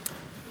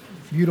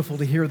Beautiful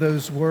to hear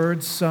those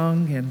words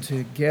sung and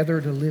together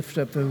to lift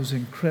up those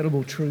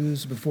incredible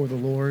truths before the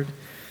Lord,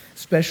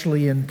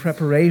 especially in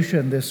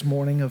preparation this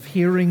morning of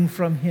hearing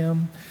from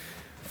Him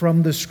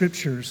from the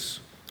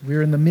Scriptures.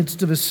 We're in the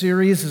midst of a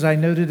series, as I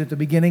noted at the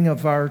beginning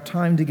of our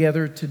time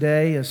together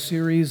today, a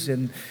series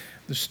in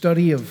the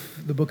study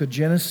of the book of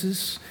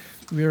Genesis.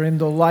 We're in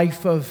the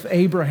life of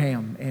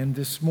Abraham, and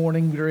this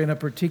morning we're in a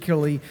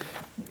particularly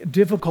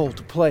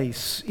difficult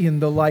place in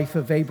the life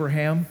of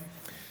Abraham.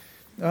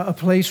 A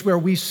place where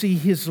we see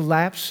his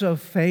lapse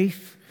of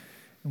faith,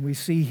 and we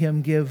see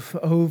him give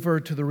over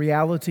to the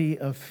reality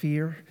of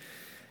fear.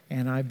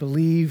 And I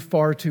believe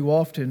far too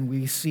often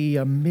we see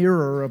a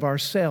mirror of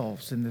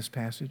ourselves in this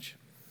passage.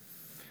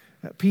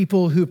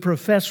 People who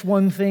profess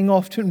one thing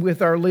often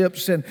with our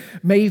lips and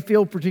may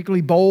feel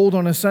particularly bold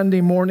on a Sunday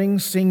morning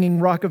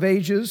singing Rock of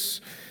Ages,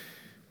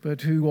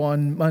 but who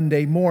on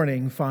Monday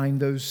morning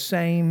find those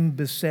same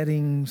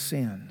besetting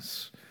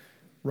sins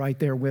right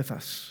there with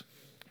us.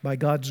 By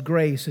God's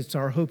grace, it's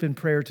our hope and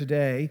prayer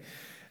today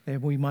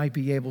that we might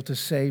be able to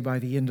say by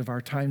the end of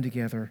our time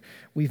together,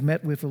 we've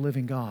met with the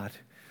living God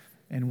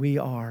and we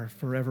are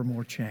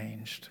forevermore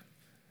changed.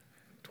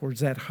 Towards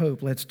that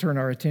hope, let's turn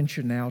our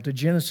attention now to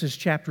Genesis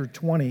chapter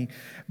 20,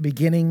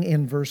 beginning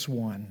in verse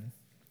 1.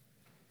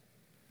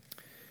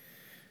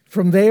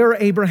 From there,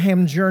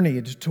 Abraham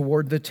journeyed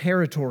toward the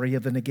territory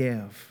of the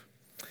Negev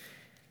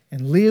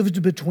and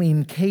lived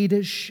between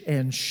Kadesh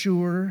and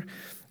Shur,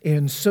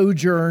 and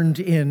sojourned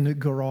in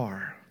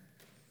Gerar.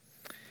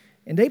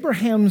 And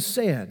Abraham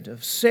said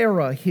of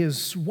Sarah,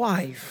 his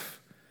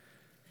wife,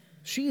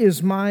 "She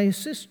is my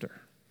sister."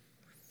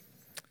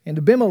 And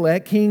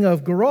Abimelech, king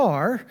of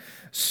Gerar,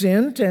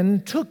 sent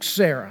and took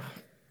Sarah.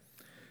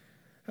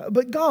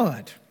 But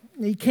God,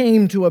 He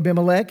came to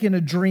Abimelech in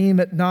a dream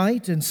at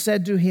night and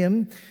said to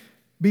him,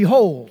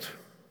 "Behold,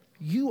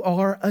 you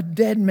are a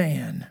dead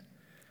man,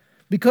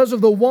 because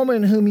of the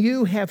woman whom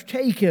you have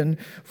taken,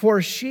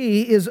 for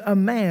she is a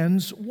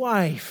man's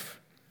wife."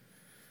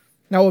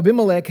 Now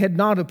Abimelech had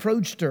not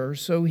approached her,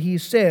 so he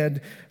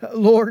said,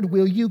 "Lord,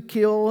 will you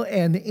kill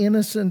an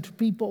innocent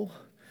people?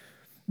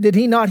 Did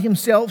he not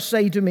himself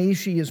say to me,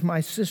 'She is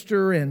my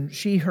sister,' and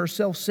she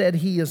herself said,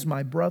 'He is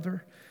my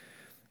brother'?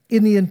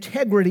 In the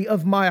integrity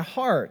of my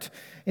heart,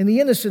 in the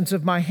innocence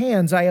of my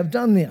hands, I have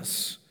done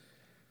this."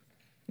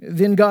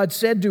 Then God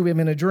said to him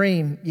in a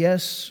dream,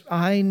 "Yes,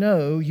 I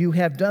know you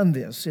have done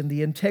this in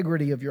the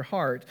integrity of your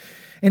heart,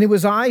 and it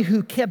was I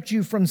who kept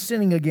you from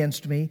sinning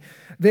against me.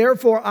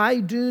 Therefore I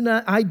did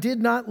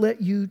not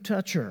let you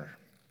touch her.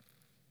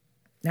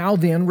 Now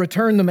then,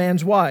 return the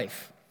man's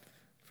wife,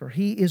 for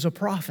he is a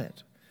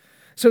prophet,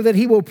 so that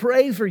he will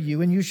pray for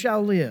you and you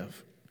shall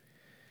live.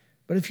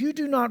 But if you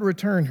do not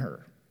return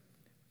her,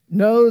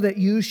 know that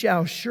you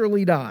shall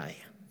surely die,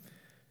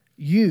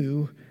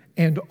 you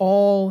and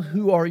all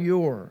who are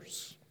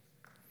yours."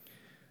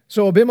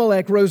 So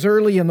Abimelech rose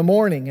early in the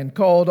morning and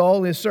called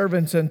all his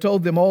servants and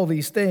told them all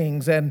these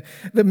things, and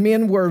the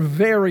men were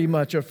very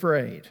much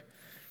afraid.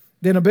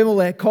 Then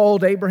Abimelech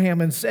called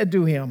Abraham and said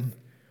to him,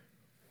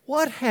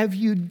 "What have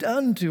you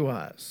done to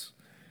us?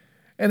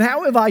 And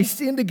how have I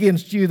sinned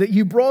against you that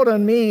you brought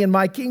on me and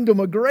my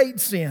kingdom a great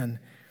sin?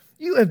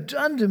 You have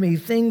done to me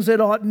things that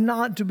ought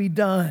not to be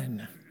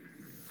done."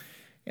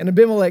 And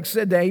Abimelech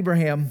said to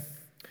Abraham,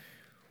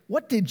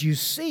 "What did you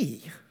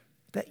see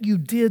that you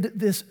did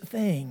this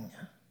thing?"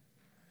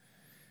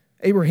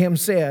 Abraham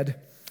said,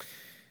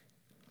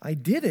 "I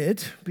did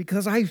it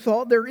because I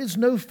thought there is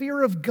no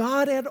fear of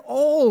God at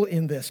all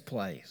in this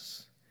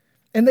place,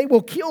 and they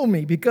will kill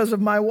me because of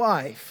my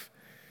wife.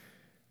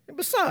 And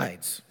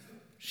besides,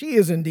 she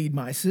is indeed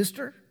my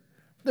sister,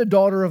 the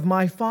daughter of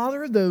my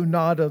father, though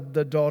not of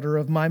the daughter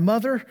of my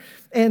mother,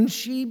 and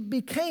she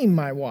became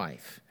my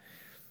wife.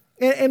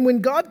 And when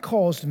God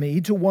caused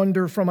me to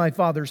wander from my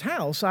father's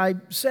house, I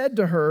said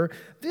to her,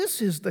 'This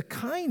is the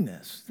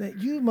kindness that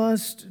you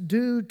must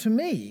do to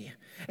me.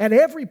 At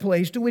every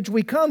place to which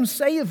we come,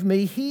 say of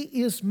me, he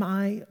is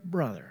my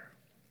brother.'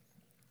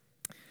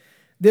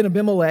 Then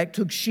Abimelech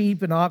took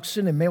sheep and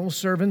oxen and male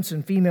servants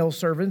and female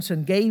servants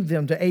and gave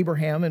them to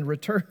Abraham and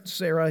returned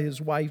Sarah his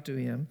wife to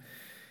him.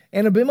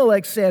 And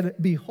Abimelech said,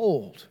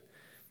 'Behold,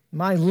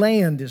 my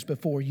land is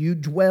before you.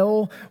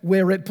 Dwell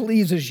where it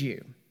pleases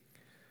you.'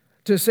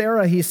 To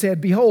Sarah he said,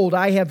 'Behold,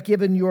 I have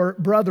given your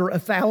brother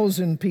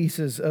 1,000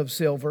 pieces of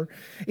silver.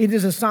 It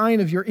is a sign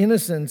of your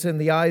innocence in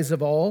the eyes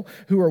of all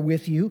who are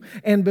with you,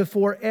 and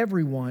before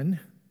everyone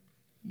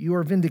you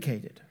are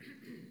vindicated.'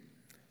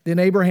 Then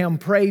Abraham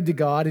prayed to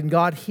God, and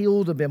God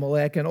healed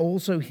Abimelech and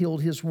also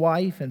healed his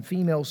wife and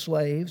female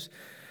slaves,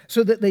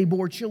 so that they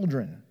bore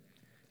children.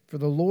 For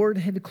the Lord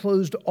had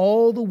closed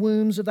all the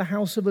wombs of the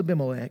house of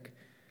Abimelech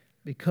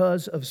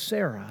because of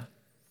Sarah,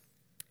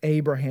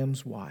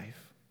 Abraham's wife.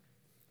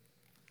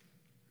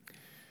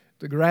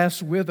 The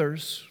grass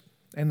withers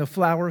and the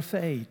flower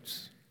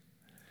fades,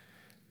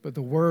 but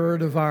the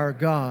word of our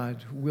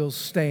God will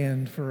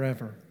stand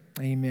forever."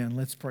 Amen.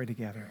 Let's pray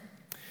together.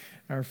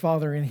 Our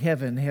Father in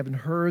heaven, having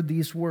heard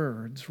these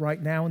words right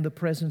now in the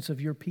presence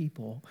of your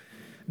people,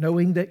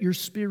 knowing that your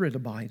Spirit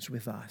abides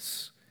with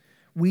us.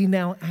 We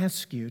now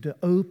ask you to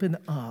open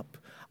up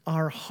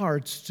our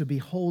hearts to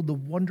behold the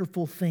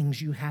wonderful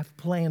things you have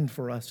planned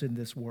for us in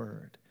this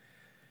word.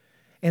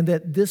 And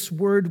that this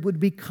word would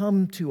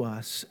become to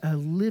us a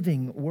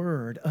living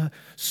word, a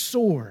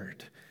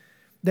sword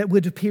that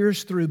would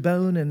pierce through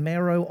bone and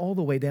marrow all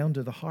the way down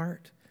to the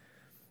heart.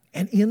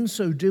 And in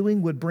so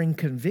doing would bring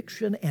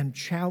conviction and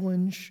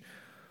challenge.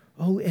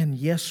 Oh, and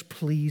yes,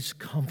 please,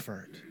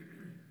 comfort.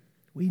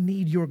 We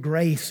need your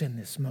grace in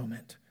this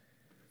moment.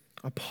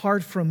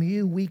 Apart from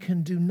you, we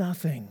can do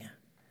nothing.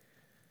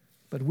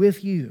 But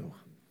with you,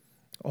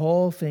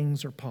 all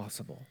things are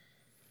possible.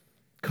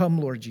 Come,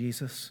 Lord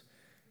Jesus,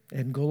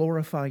 and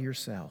glorify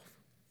yourself.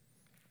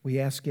 We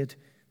ask it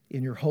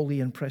in your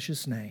holy and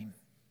precious name.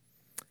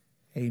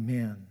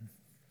 Amen.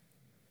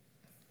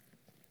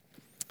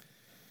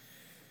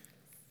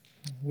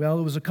 Well,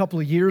 it was a couple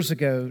of years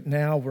ago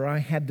now where I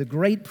had the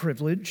great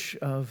privilege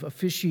of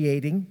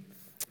officiating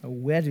a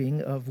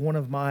wedding of one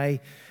of my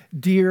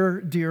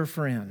dear, dear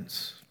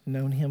friends.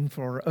 Known him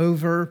for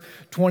over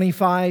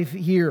 25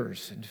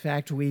 years. In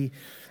fact, we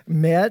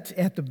met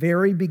at the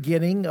very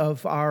beginning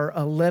of our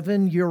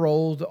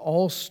 11-year-old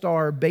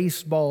all-star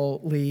baseball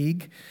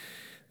league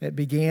that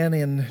began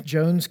in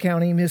Jones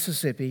County,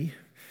 Mississippi.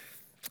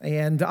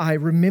 And I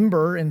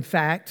remember, in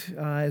fact,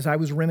 as I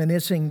was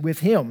reminiscing with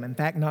him, in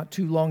fact, not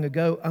too long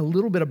ago, a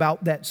little bit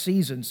about that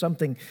season.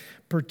 Something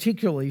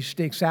particularly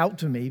sticks out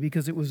to me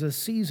because it was a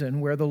season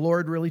where the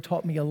Lord really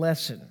taught me a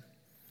lesson.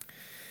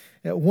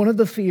 One of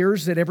the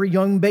fears that every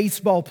young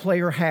baseball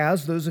player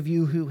has, those of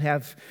you who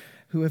have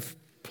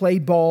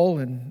played ball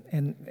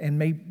and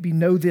maybe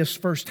know this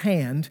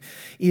firsthand,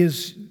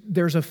 is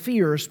there's a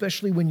fear,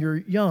 especially when you're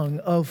young,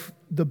 of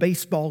the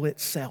baseball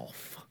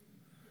itself.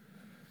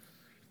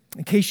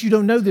 In case you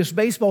don't know this,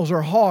 baseballs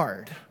are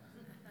hard.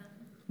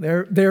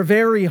 They're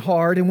very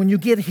hard, and when you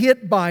get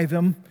hit by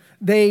them,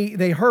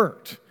 they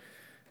hurt.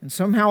 And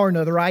somehow or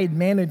another, I had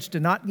managed to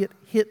not get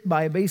hit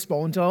by a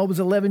baseball until I was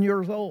 11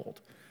 years old.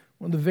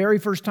 One of the very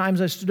first times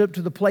I stood up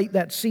to the plate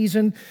that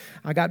season,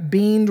 I got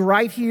beamed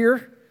right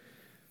here.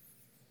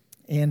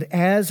 And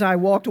as I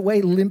walked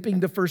away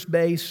limping to first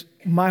base,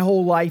 my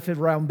whole life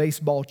around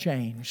baseball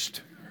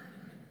changed.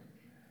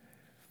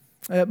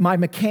 My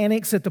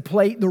mechanics at the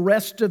plate the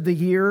rest of the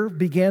year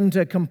began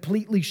to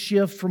completely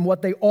shift from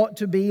what they ought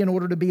to be in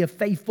order to be a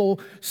faithful,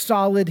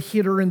 solid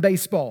hitter in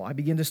baseball. I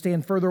began to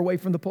stand further away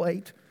from the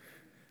plate.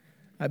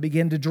 I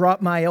began to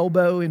drop my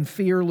elbow in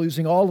fear,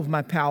 losing all of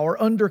my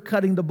power,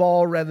 undercutting the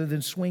ball rather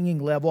than swinging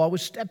level. I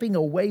was stepping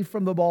away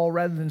from the ball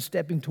rather than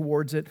stepping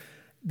towards it.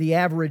 The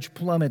average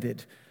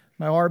plummeted.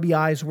 My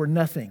RBIs were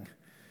nothing.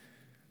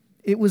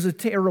 It was a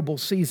terrible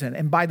season.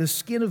 And by the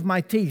skin of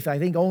my teeth, I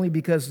think only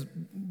because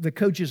the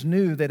coaches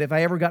knew that if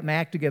I ever got my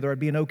act together, I'd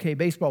be an okay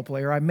baseball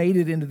player. I made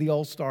it into the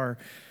All-Star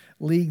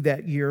League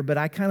that year, but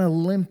I kind of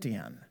limped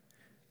in.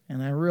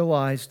 And I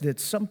realized that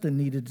something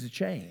needed to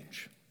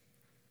change.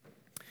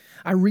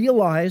 I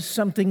realized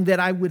something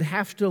that I would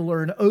have to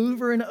learn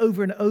over and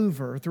over and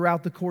over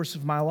throughout the course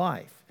of my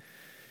life.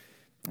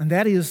 And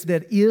that is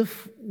that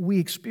if we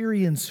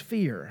experience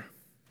fear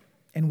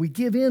and we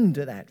give in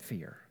to that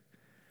fear,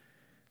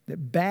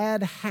 that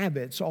bad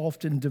habits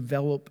often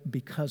develop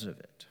because of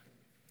it.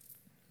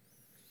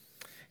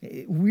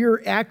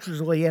 We're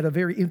actually at a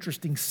very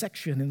interesting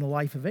section in the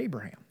life of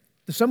Abraham.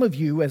 Some of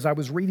you, as I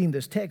was reading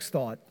this text,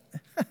 thought,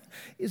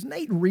 is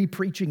Nate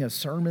re-preaching a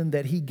sermon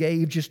that he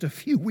gave just a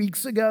few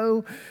weeks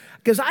ago?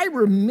 Because I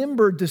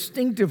remember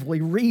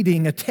distinctively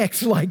reading a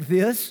text like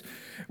this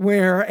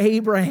where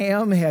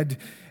Abraham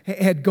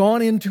had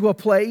gone into a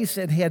place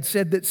and had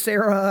said that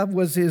Sarah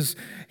was his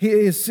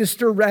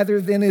sister rather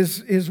than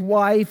his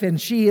wife, and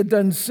she had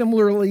done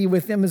similarly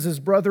with him as his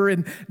brother.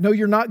 And no,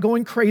 you're not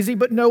going crazy,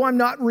 but no, I'm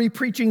not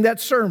re-preaching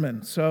that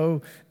sermon,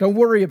 so don't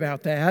worry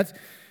about that.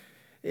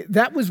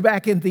 That was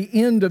back at the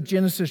end of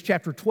Genesis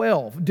chapter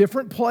 12.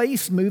 Different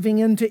place, moving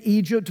into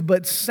Egypt,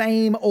 but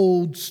same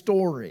old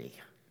story.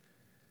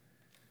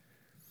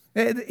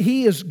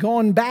 He has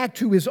gone back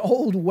to his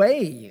old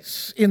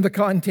ways in the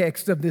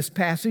context of this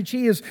passage.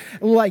 He is,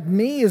 like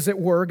me, as it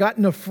were,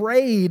 gotten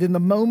afraid in the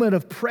moment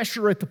of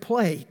pressure at the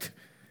plate.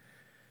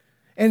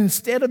 And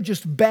instead of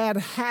just bad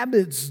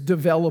habits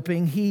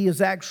developing, he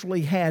has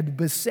actually had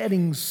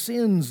besetting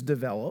sins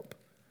develop.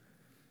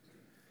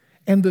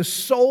 And the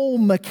soul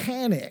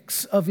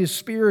mechanics of his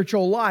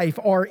spiritual life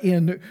are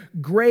in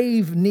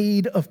grave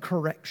need of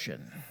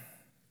correction.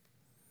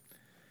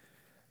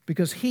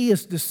 Because he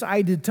has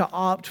decided to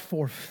opt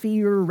for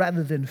fear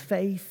rather than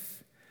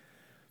faith.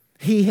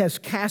 He has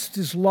cast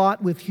his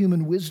lot with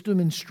human wisdom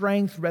and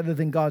strength rather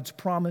than God's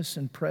promise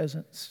and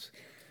presence.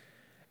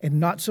 And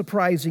not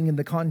surprising in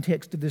the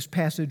context of this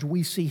passage,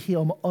 we see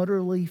him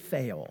utterly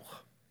fail.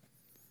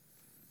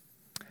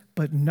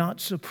 But not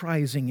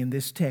surprising in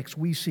this text,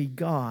 we see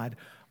God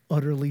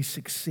utterly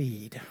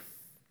succeed.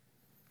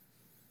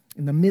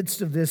 In the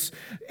midst of this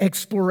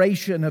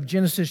exploration of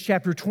Genesis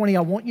chapter 20,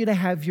 I want you to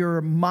have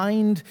your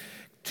mind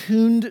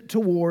tuned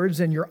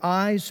towards and your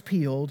eyes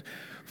peeled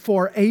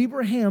for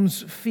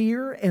Abraham's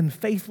fear and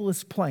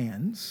faithless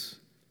plans,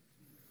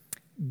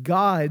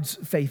 God's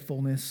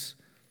faithfulness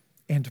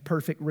and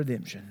perfect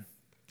redemption.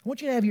 I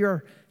want you to have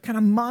your kind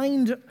of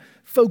mind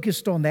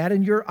focused on that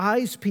and your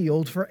eyes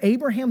peeled for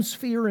Abraham's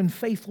fear and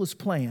faithless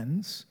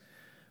plans,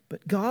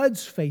 but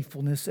God's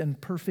faithfulness and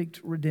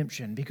perfect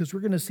redemption, because we're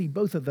going to see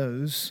both of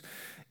those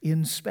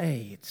in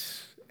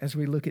spades as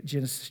we look at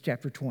Genesis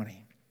chapter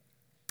 20.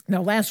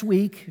 Now, last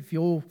week, if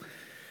you'll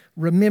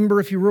remember,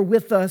 if you were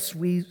with us,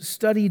 we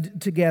studied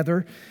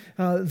together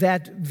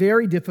that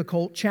very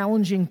difficult,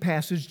 challenging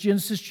passage,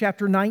 Genesis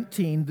chapter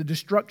 19, the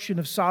destruction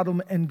of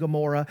Sodom and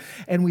Gomorrah,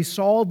 and we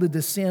saw the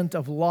descent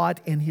of Lot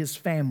and his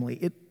family.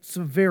 It's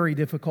a very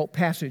difficult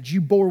passage.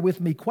 You bore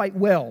with me quite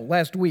well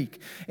last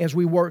week as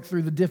we worked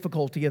through the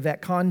difficulty of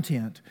that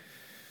content.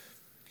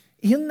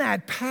 In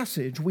that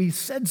passage, we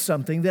said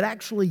something that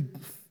actually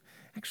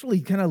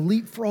kind of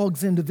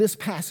leapfrogs into this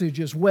passage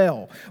as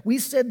well. We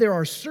said there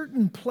are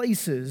certain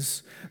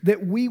places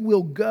that we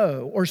will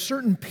go, or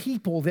certain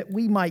people that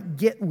we might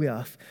get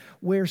with,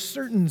 where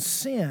certain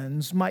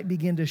sins might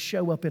begin to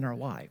show up in our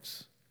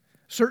lives.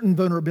 Certain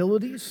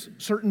vulnerabilities,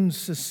 certain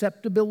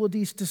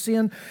susceptibilities to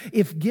sin,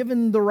 if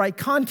given the right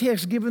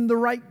context, given the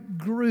right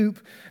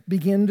group,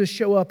 begin to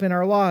show up in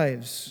our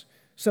lives.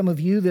 Some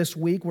of you this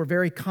week were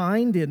very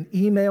kind in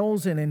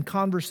emails and in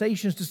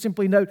conversations to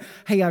simply note,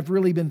 hey, I've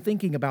really been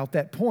thinking about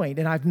that point.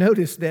 And I've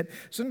noticed that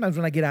sometimes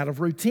when I get out of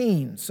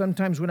routine,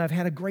 sometimes when I've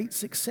had a great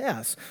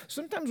success,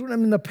 sometimes when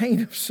I'm in the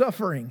pain of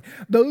suffering,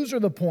 those are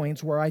the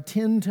points where I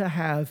tend to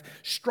have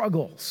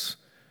struggles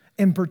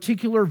and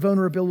particular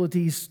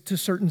vulnerabilities to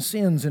certain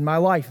sins in my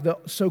life, the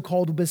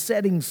so-called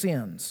besetting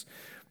sins,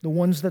 the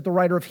ones that the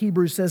writer of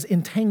Hebrews says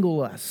entangle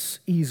us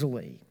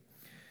easily.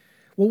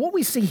 Well, what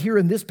we see here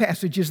in this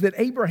passage is that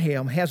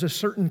Abraham has a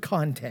certain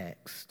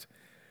context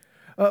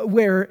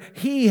where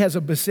he has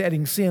a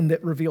besetting sin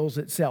that reveals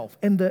itself.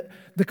 And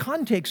the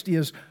context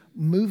is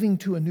moving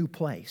to a new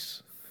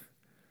place.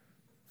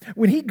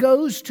 When he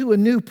goes to a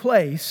new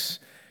place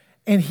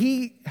and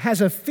he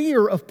has a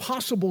fear of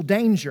possible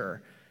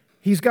danger,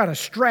 he's got a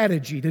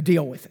strategy to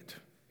deal with it.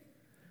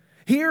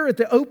 Here at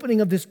the opening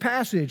of this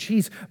passage,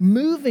 he's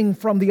moving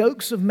from the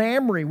Oaks of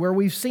Mamre, where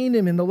we've seen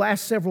him in the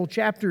last several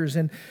chapters,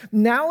 and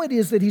now it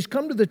is that he's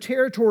come to the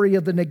territory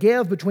of the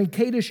Negev between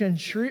Kadesh and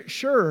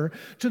Shur,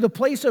 to the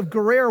place of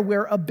Gerar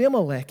where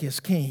Abimelech is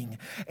king.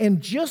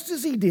 And just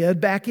as he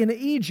did back in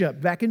Egypt,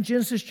 back in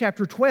Genesis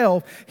chapter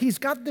 12, he's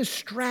got this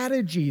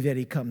strategy that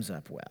he comes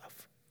up with.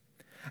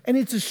 And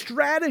it's a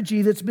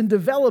strategy that's been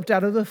developed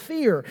out of the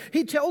fear.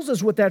 He tells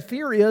us what that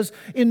fear is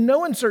in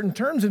no uncertain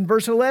terms in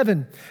verse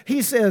 11.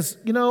 He says,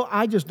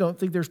 I just don't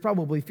think there's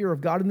probably fear of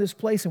God in this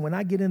place. And when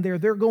I get in there,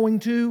 they're going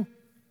to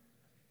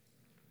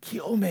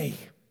kill me.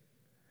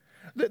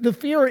 The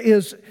fear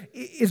is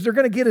they're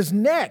going to get his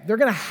neck. They're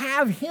going to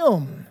have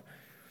him.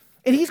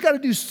 And he's got to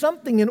do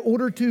something in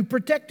order to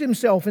protect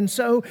himself. And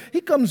so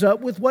he comes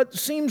up with what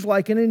seems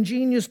like an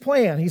ingenious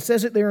plan. He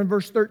says it there in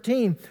verse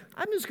 13.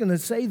 I'm just going to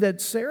say that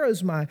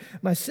Sarah's my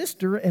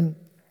sister, and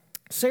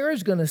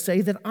Sarah's going to say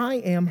that I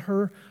am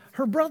her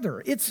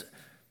brother. It's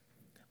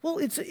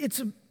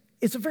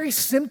a very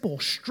simple,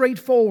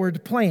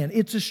 straightforward plan.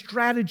 It's a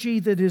strategy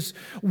that is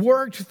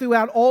worked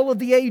throughout all of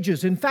the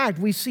ages. In fact,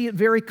 we see it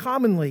very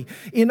commonly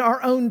in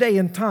our own day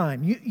and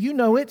time. You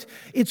know it.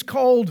 It's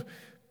called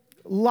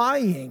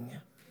lying.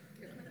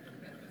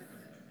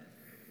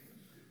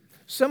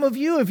 Some of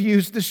you have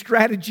used this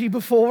strategy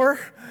before.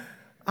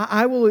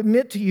 I will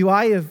admit to you,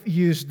 I have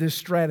used this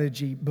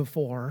strategy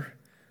before.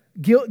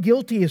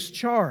 Guilty as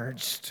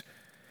charged.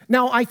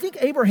 Now, I think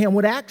Abraham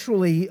would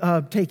actually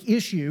take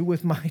issue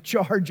with my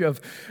charge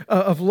of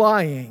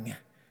lying.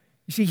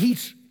 You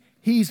see,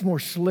 he's more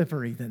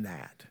slippery than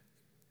that.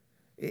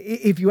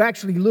 If you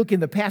actually look in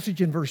the passage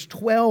in verse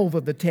 12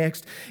 of the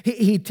text,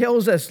 he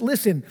tells us,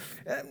 listen,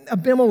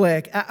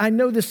 Abimelech, I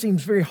know this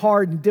seems very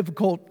hard and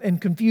difficult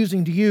and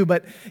confusing to you,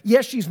 but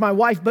yes, she's my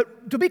wife,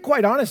 but to be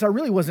quite honest, I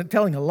really wasn't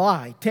telling a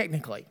lie,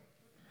 technically.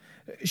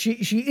 She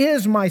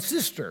is my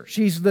sister.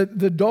 She's the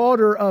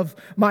daughter of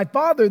my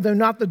father, though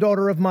not the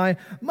daughter of my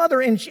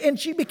mother, and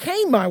she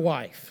became my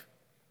wife.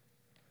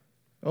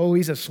 Oh,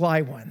 he's a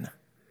sly one.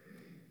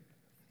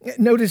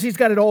 Notice he's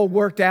got it all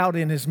worked out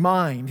in his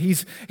mind.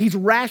 He's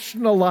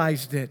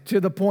rationalized it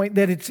to the point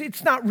that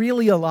it's not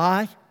really a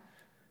lie.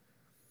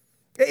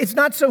 It's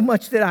not so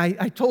much that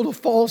I told a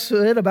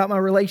falsehood about my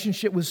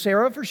relationship with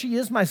Sarah, for she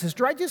is my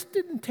sister. I just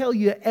didn't tell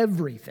you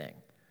everything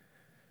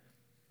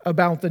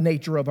about the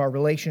nature of our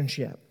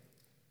relationship.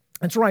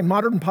 That's right,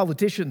 modern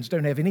politicians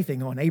don't have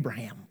anything on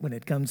Abraham when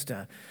it comes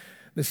to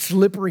the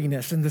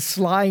slipperiness and the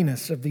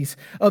slyness of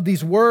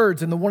these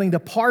words and the wanting to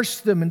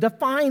parse them and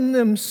define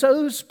them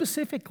so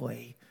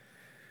specifically.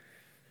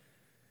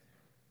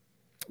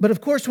 But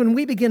of course, when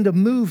we begin to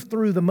move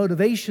through the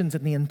motivations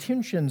and the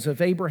intentions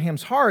of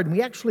Abraham's heart, and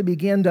we actually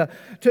begin to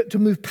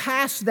move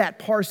past that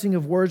parsing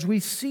of words,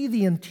 we see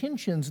the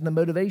intentions and the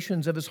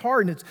motivations of his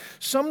heart. And it's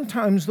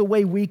sometimes the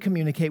way we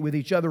communicate with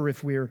each other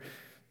if we're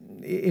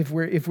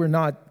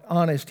not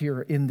honest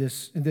here in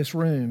this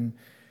room.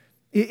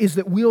 is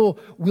that we'll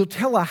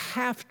tell a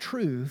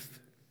half-truth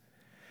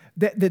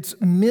that's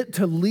meant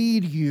to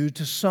lead you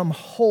to some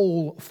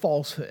whole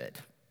falsehood.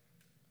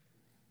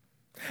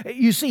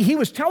 You see, he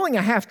was telling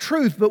a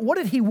half-truth, but what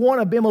did he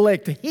want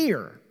Abimelech to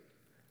hear?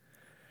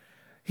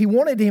 He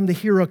wanted him to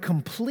hear a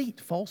complete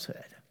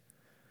falsehood.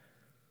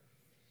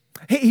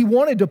 He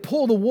wanted to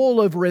pull the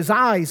wool over his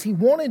eyes. He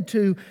wanted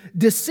to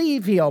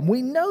deceive him.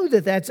 We know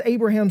that that's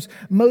Abraham's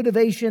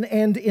motivation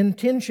and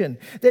intention,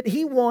 that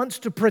he wants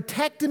to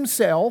protect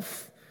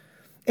himself,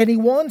 and he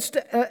wants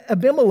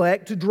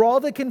Abimelech to draw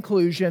the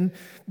conclusion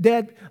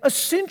that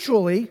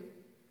essentially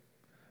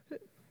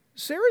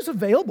Sarah's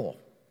available.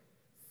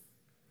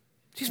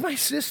 She's my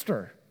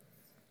sister.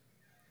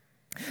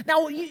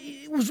 Now,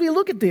 as we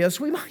look at this,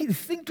 we might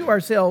think to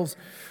ourselves,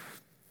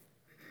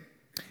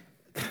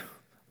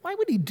 why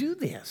would he do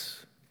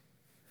this?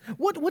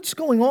 What's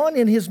going on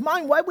in his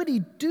mind? Why would he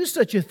do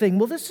such a thing?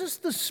 Well, this is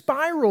the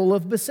spiral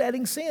of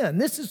besetting sin.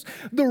 This is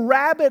the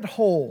rabbit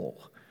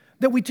hole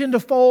that we tend to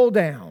fall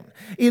down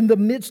in the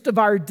midst of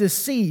our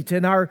deceit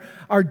and our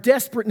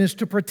desperateness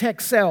to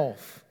protect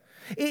self.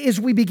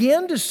 Is we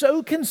begin to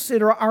so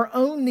consider our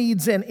own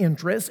needs and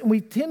interests, and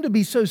we tend to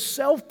be so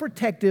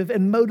self-protective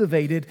and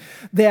motivated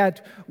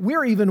that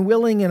we're even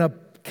willing in a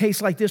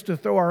case like this to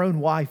throw our own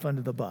wife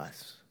under the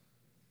bus.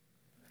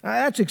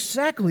 That's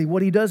exactly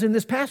what he does in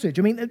this passage.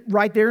 I mean,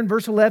 right there in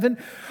verse 11,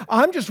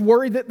 I'm just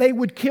worried that they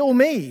would kill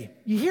me.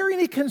 You hear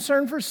any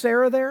concern for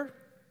Sarah there?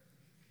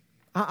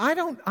 I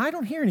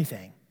don't hear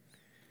anything.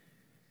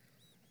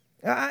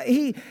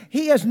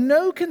 He has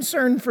no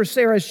concern for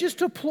Sarah. It's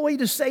just a ploy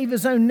to save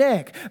his own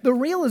neck. The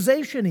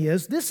realization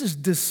is this is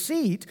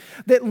deceit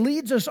that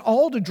leads us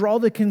all to draw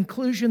the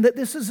conclusion that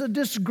this is a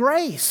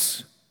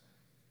disgrace,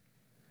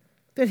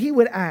 that he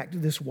would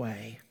act this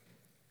way.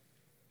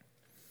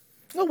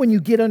 Well, when you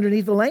get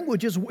underneath the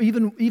language, it's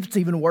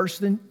even worse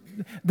than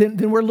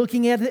we're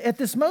looking at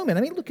this moment.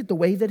 I mean, look at the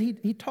way that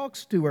he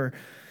talks to her.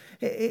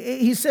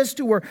 He says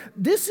to her,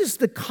 "This is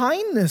the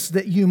kindness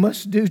that you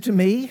must do to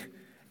me.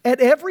 At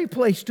every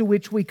place to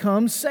which we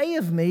come, say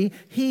of me,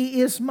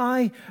 he is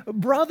my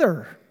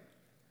brother."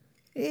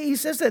 He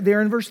says that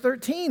there in verse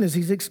 13 as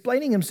he's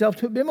explaining himself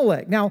to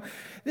Abimelech. Now,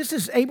 this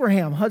is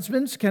Abraham.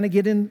 Husbands, kind of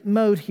get in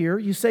mode here.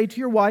 You say to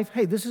your wife,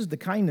 hey, this is the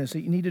kindness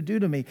that you need to do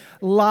to me.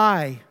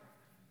 Lie.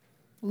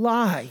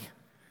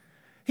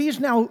 He's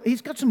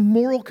got some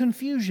moral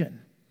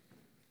confusion.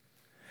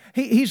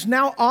 He's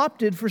now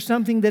opted for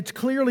something that's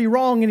clearly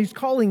wrong, and he's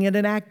calling it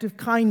an act of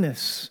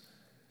kindness.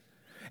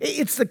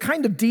 It's the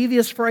kind of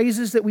devious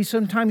phrases that we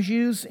sometimes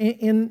use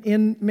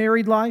in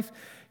married life.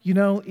 You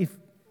know,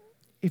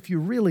 if you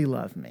really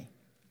love me,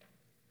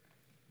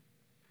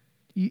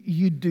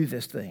 you'd do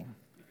this thing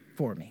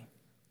for me.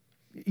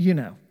 You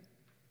know,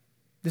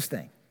 this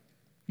thing.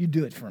 You'd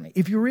do it for me.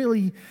 If you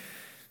really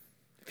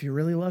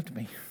loved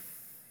me.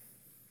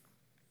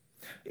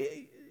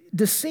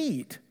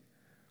 Deceit.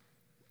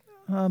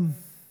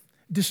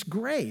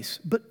 Disgrace.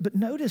 But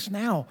notice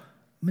now,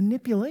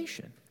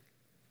 manipulation.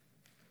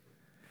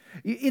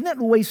 Isn't that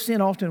the way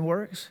sin often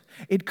works?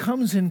 It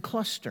comes in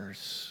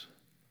clusters.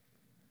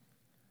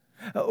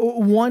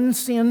 One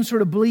sin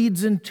sort of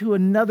bleeds into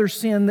another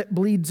sin that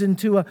bleeds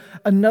into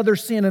another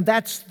sin, and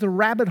that's the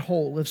rabbit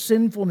hole of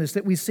sinfulness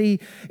that we see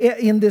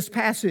in this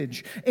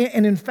passage.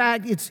 And in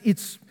fact,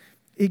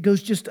 it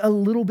goes just a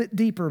little bit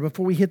deeper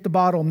before we hit the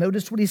bottom.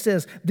 Notice what he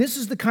says. This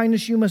is the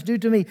kindness you must do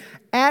to me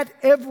at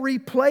every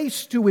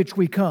place to which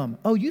we come.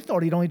 Oh, you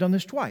thought he'd only done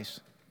this twice.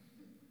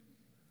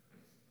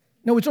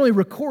 No, it's only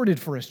recorded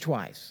for us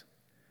twice.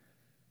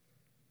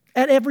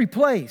 At every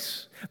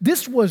place.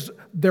 This was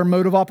their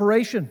mode of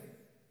operation.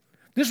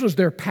 This was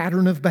their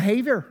pattern of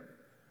behavior.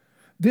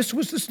 This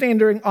was the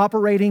standard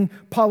operating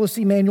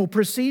policy manual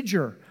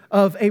procedure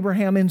of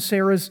Abraham and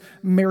Sarah's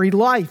married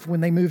life when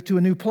they moved to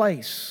a new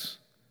place.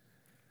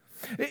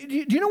 Do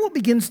you know what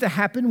begins to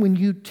happen when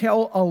you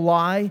tell a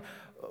lie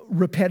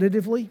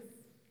repetitively?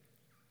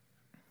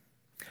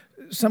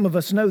 Some of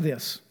us know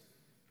this.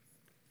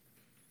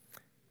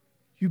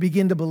 You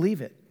begin to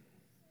believe it.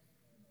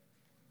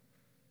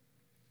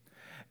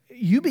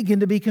 You begin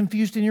to be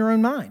confused in your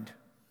own mind.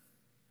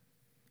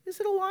 Is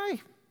it a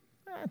lie?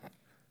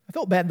 I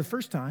felt bad the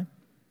first time.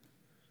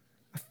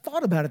 I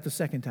thought about it the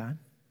second time.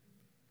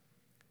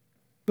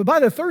 But by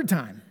the third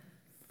time,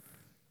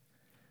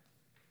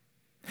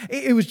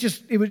 it was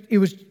just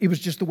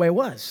the way it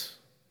was.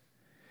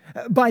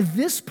 By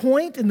this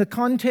point in the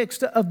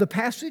context of the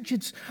passage,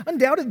 it's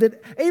undoubted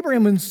that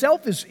Abraham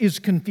himself is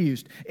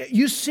confused.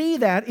 You see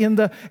that in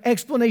the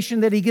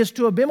explanation that he gives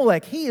to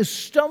Abimelech. He is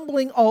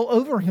stumbling all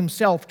over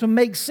himself to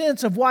make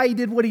sense of why he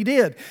did what he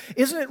did.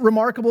 Isn't it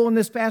remarkable in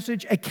this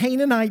passage? A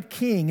Canaanite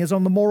king is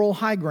on the moral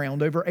high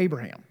ground over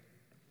Abraham.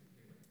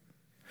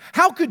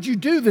 How could you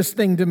do this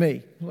thing to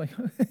me? Like,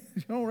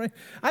 all right.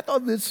 I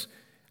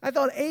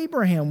thought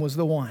Abraham was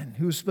the one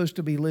who was supposed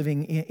to be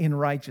living in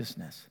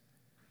righteousness.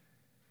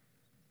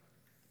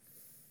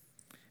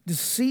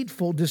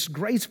 Deceitful,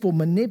 disgraceful,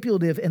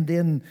 manipulative, and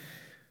then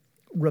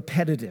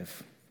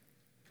repetitive.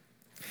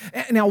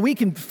 Now, we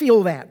can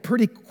feel that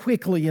pretty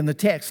quickly in the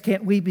text,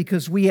 can't we?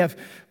 Because we have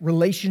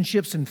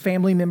relationships and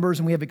family members,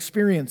 and we have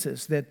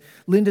experiences that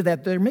lend to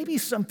that. There may be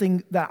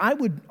something that I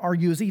would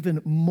argue is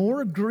even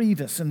more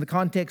grievous in the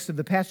context of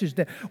the passage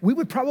that we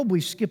would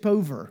probably skip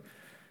over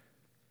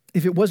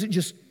if it wasn't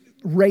just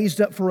raised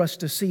up for us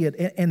to see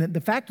it. And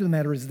the fact of the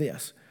matter is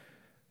this: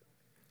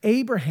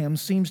 Abraham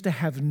seems to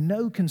have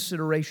no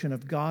consideration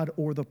of God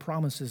or the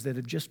promises that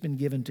have just been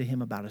given to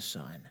him about a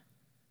son.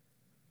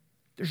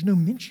 There's no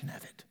mention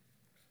of it.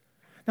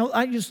 Now,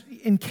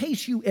 in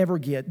case you ever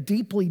get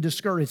deeply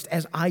discouraged,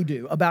 as I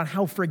do, about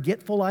how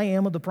forgetful I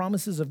am of the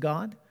promises of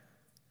God,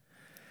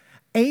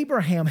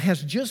 Abraham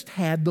has just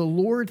had the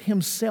Lord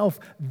himself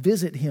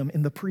visit him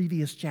in the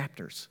previous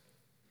chapters,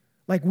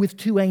 like with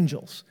 2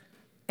 angels,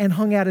 and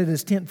hung out at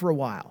his tent for a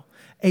while,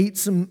 ate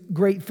some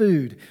great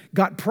food,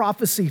 got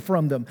prophecy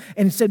from them,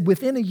 and said,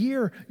 within a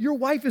year, your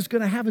wife is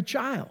going to have a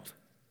child.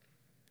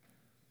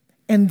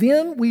 And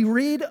then we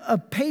read a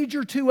page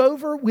or 2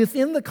 over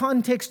within the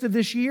context of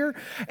this year,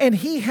 and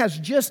he has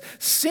just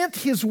sent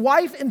his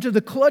wife into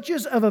the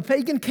clutches of a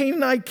pagan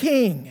Canaanite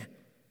king.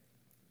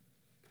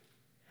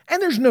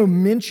 And there's no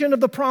mention of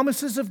the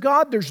promises of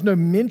God. There's no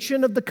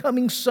mention of the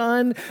coming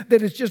son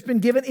that has just been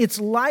given. It's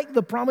like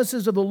the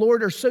promises of the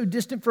Lord are so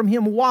distant from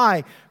him.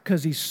 Why?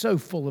 Because he's so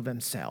full of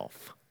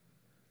himself.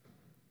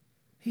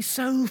 He's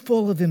so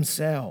full of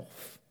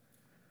himself.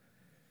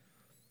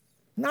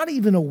 Not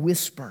even a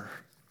whisper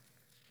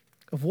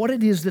of what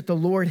it is that the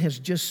Lord has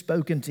just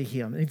spoken to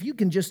him. And if you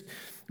can just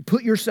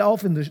put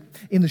yourself in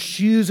the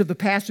shoes of the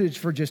passage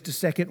for just a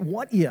second,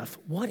 what if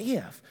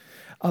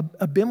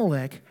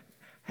Abimelech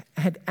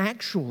had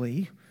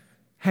actually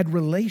had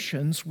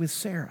relations with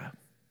Sarah?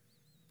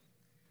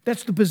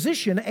 That's the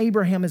position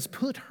Abraham has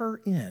put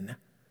her in.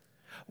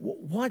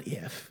 What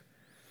if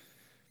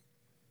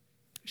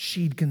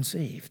she'd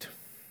conceived?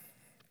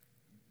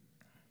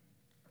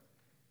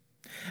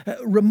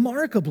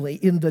 Remarkably,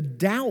 in the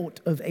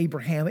doubt of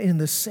Abraham, in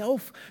the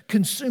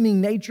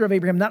self-consuming nature of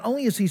Abraham, not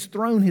only has he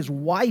thrown his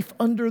wife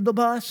under the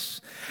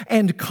bus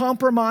and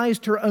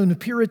compromised her own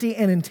purity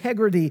and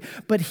integrity,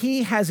 but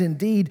he has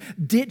indeed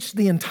ditched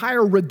the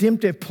entire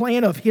redemptive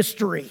plan of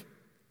history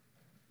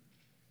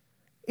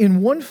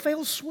in one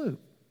fell swoop.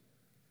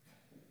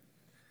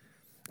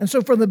 And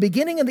so from the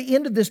beginning and the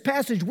end of this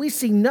passage, we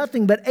see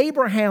nothing but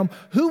Abraham,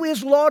 who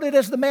is lauded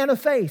as the man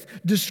of faith,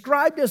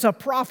 described as a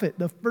prophet.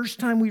 The first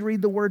time we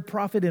read the word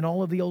prophet in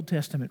all of the Old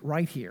Testament,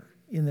 right here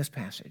in this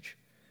passage.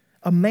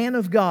 A man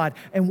of God.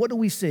 And what do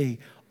we see?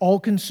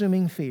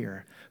 All-consuming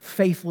fear,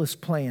 faithless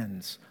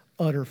plans,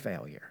 utter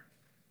failure.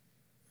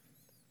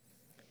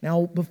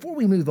 Now, before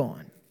we move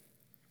on,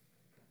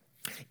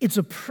 it's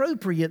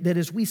appropriate that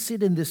as we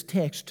sit in this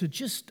text to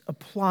just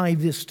apply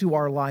this to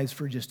our lives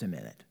for just a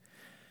minute.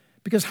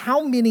 Because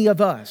how many of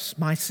us,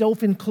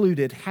 myself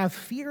included, have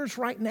fears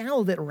right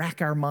now that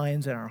rack our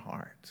minds and our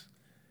hearts?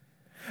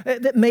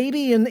 That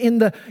maybe in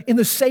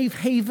the safe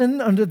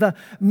haven, under the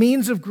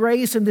means of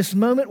grace, in this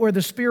moment where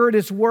the Spirit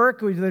is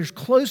work, where there's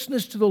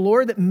closeness to the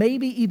Lord, that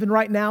maybe even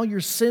right now you're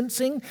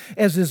sensing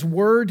as His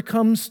Word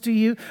comes to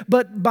you,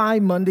 but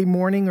by Monday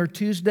morning or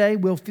Tuesday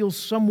will feel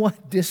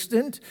somewhat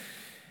distant,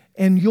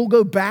 and you'll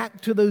go back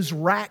to those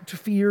racked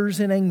fears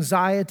and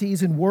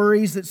anxieties and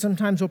worries that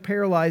sometimes are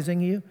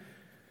paralyzing you.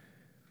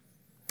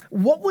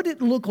 What would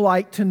it look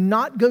like to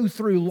not go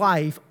through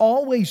life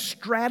always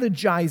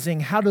strategizing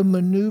how to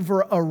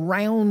maneuver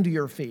around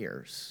your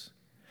fears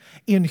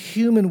in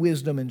human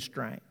wisdom and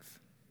strength,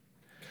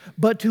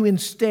 but to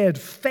instead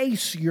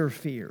face your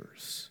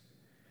fears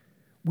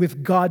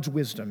with God's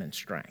wisdom and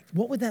strength?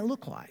 What would that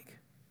look like?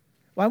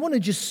 Well, I want to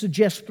just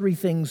suggest 3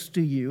 things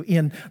to you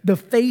in the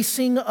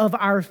facing of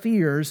our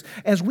fears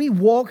as we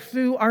walk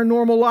through our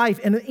normal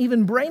life and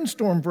even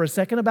brainstorm for a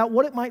second about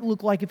what it might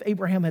look like if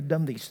Abraham had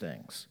done these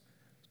things.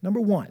 Number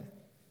 1,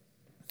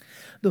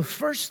 the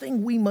first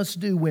thing we must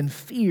do when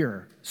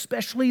fear,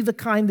 especially the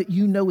kind that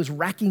you know is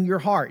racking your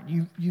heart,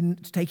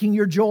 it's taking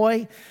your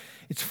joy,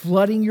 it's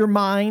flooding your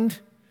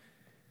mind,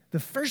 the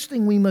first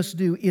thing we must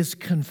do is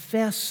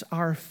confess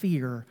our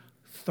fear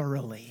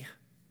thoroughly.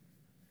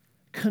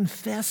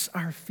 Confess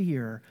our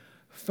fear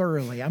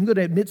thoroughly. I'm going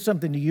to admit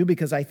something to you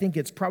because I think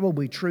it's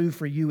probably true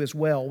for you as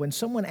well. When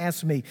someone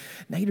asks me,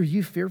 Nate, are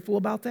you fearful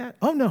about that?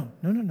 Oh, no.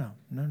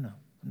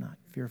 I'm not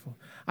fearful.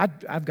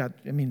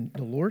 The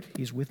Lord,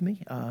 He's with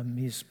me.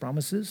 His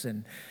promises,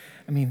 and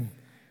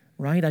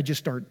right? I just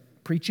start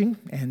preaching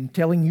and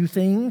telling you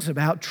things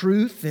about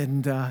truth,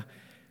 and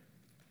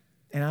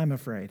I'm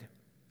afraid.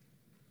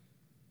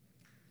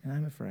 And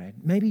I'm afraid.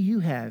 Maybe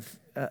you have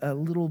a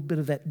little bit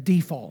of that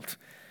default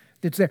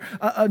that's there.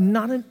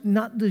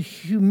 Not the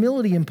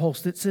humility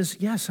impulse that says,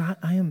 yes,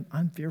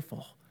 I'm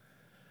fearful.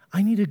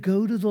 I need to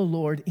go to the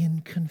Lord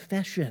in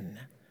confession.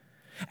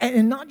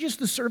 And not just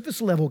the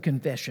surface level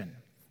confession.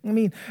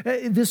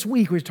 This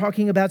week we're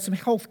talking about some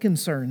health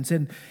concerns,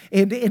 and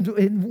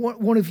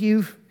one of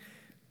you,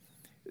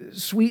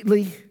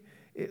 sweetly,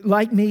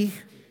 like me,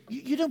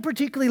 you don't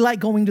particularly like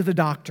going to the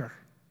doctor,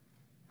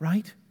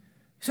 right?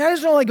 say, I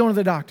just don't like going to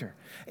the doctor.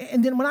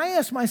 And then when I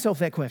ask myself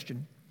that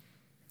question,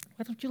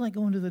 why don't you like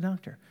going to the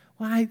doctor?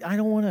 Well, I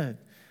don't want to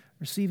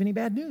receive any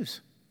bad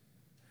news.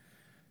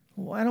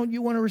 Why don't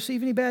you want to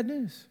receive any bad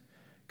news?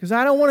 Because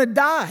I don't want to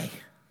die.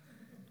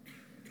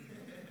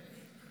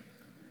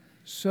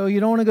 So you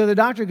don't want to go to the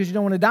doctor because you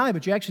don't want to die,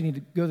 but you actually need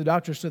to go to the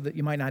doctor so that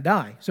you might not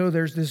die. So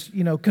there's this,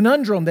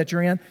 conundrum that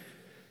you're in.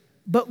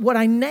 But what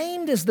I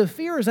named as the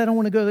fear is I don't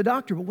want to go to the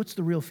doctor, but what's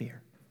the real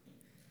fear?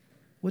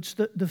 What's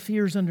the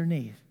fears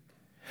underneath?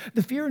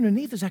 The fear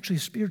underneath is actually a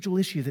spiritual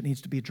issue that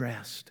needs to be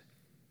addressed.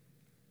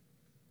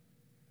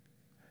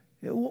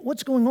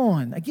 What's going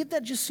on? I give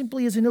that just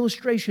simply as an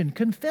illustration.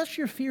 Confess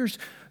your fears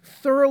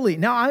thoroughly.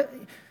 Now,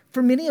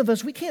 for many of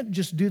us, we can't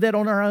just do that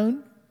on our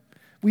own.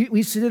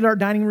 We sit at our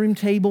dining room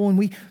table and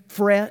we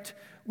fret.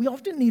 We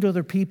often need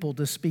other people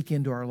to speak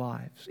into our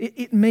lives.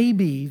 It may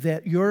be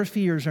that your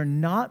fears are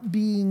not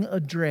being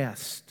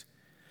addressed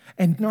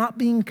and not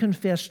being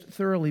confessed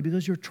thoroughly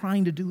because you're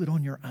trying to do it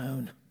on your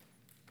own.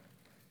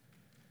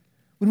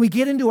 When we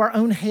get into our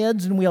own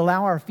heads and we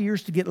allow our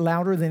fears to get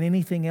louder than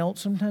anything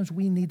else, sometimes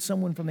we need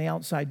someone from the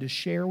outside to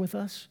share with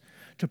us,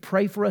 to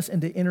pray for us,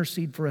 and to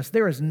intercede for us.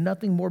 There is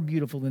nothing more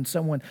beautiful than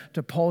someone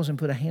to pause and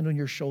put a hand on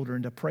your shoulder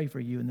and to pray for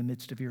you in the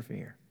midst of your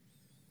fear.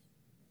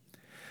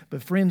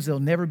 But friends,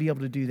 they'll never be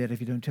able to do that if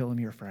you don't tell them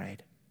you're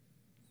afraid.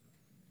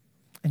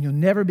 And you'll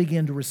never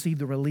begin to receive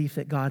the relief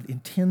that God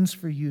intends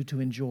for you to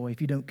enjoy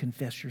if you don't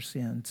confess your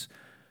sins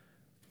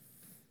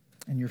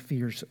and your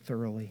fears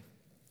thoroughly.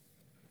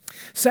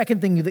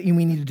 Second thing that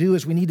we need to do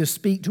is we need to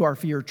speak to our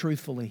fear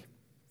truthfully.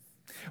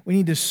 We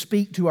need to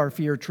speak to our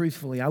fear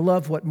truthfully. I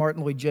love what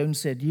Martin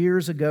Lloyd-Jones said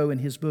years ago in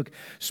his book,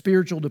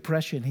 Spiritual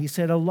Depression. He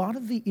said, a lot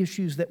of the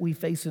issues that we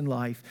face in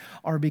life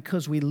are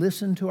because we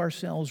listen to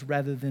ourselves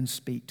rather than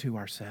speak to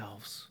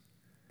ourselves.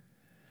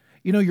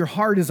 Your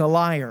heart is a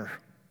liar.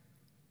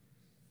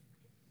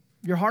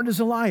 Your heart is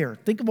a liar.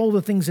 Think of all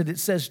the things that it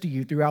says to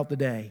you throughout the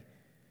day.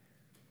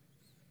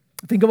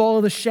 Think of all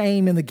of the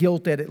shame and the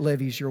guilt that it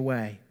levies your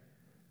way.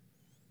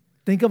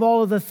 Think of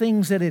all of the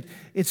things that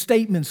it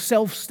statements,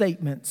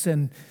 self-statements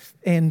and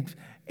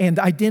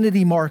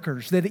identity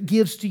markers that it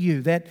gives to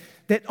you that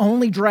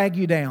only drag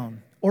you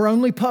down or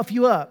only puff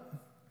you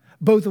up,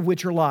 both of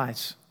which are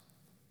lies.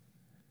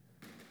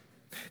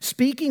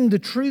 Speaking the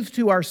truth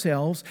to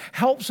ourselves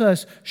helps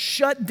us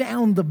shut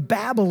down the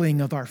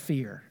babbling of our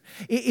fear.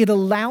 It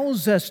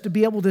allows us to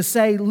be able to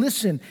say,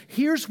 listen,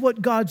 here's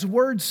what God's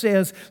word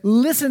says.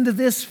 Listen to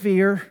this,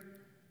 fear.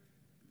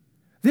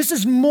 This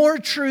is more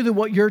true than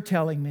what you're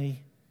telling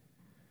me.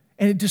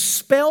 And it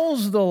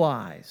dispels the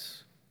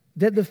lies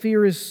that the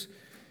fear is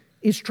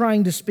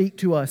trying to speak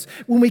to us.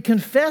 When we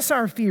confess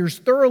our fears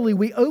thoroughly,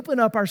 we open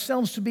up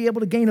ourselves to be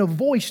able to gain a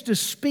voice to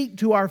speak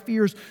to our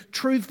fears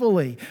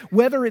truthfully,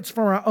 whether it's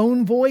from our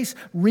own voice,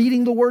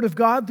 reading the Word of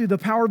God through the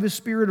power of His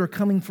Spirit, or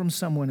coming from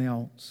someone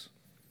else.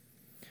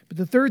 But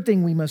the third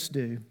thing we must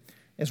do,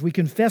 as we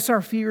confess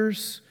our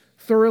fears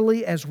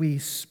thoroughly, as we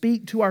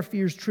speak to our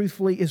fears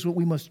truthfully, is what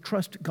we must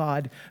trust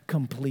God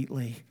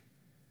completely.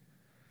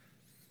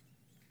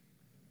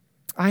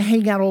 I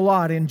hang out a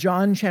lot in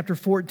John chapter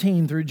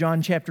 14 through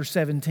John chapter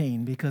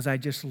 17 because I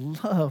just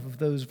love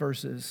those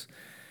verses.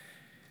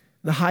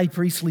 The high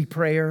priestly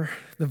prayer,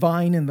 the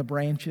vine and the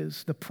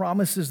branches, the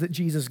promises that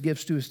Jesus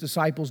gives to His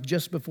disciples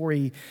just before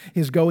He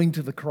is going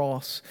to the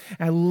cross.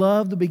 I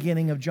love the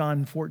beginning of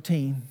John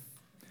 14.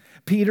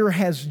 Peter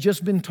has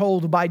just been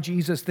told by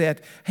Jesus that,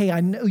 hey,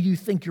 I know you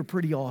think you're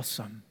pretty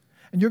awesome,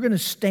 and you're going to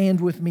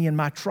stand with me in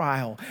my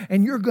trial,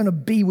 and you're going to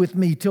be with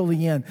me till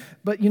the end.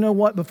 But you know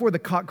what? Before the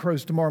cock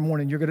crows tomorrow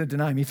morning, you're going to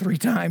deny me 3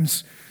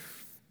 times.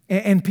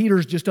 And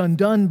Peter's just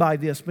undone by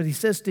this, but he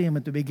says to him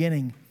at the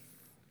beginning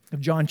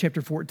of John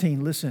chapter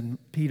 14, listen,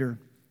 Peter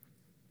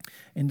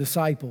and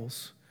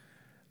disciples,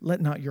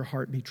 let not your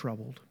heart be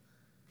troubled.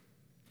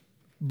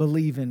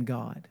 Believe in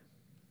God,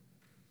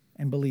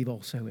 and believe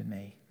also in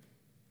me.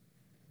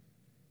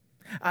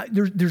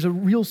 There's a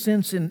real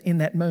sense in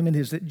that moment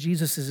is that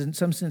Jesus is in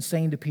some sense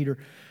saying to Peter,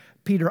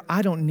 Peter,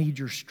 I don't need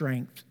your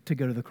strength to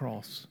go to the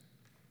cross.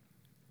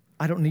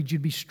 I don't need you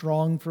to be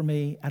strong for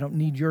me. I don't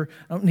need your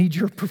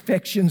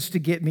perfections to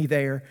get me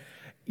there.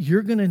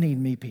 You're going to need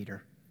me,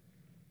 Peter.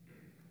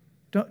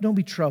 Don't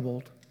be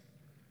troubled.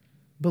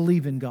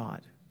 Believe in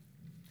God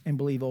and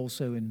believe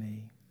also in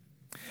me.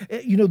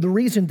 The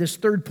reason this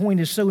third point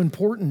is so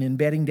important in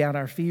bedding down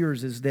our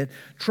fears is that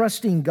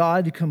trusting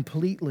God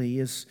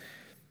completely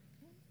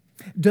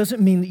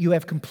doesn't mean that you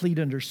have complete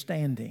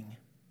understanding.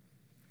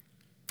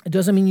 It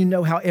doesn't mean you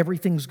know how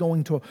everything's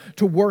going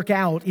to work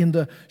out in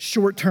the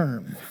short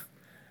term.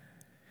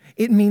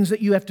 It means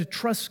that you have to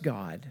trust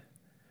God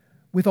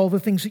with all the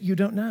things that you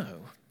don't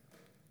know,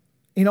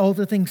 in all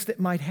the things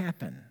that might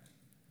happen,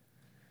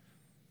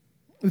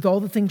 with all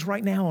the things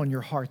right now on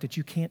your heart that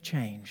you can't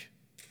change.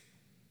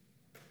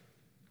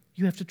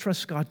 You have to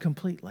trust God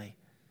completely.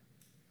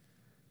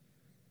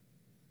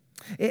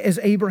 As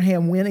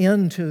Abraham went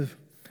into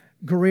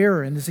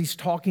Gerar, and as he's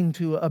talking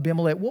to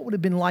Abimelech, what would it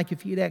have been like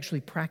if he had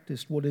actually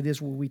practiced what it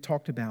is we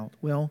talked about?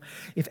 Well,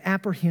 if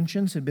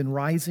apprehensions had been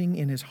rising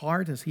in his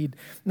heart as he'd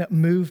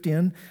moved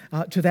in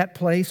to that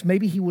place,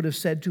 maybe he would have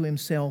said to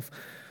himself,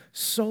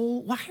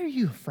 "Soul, why are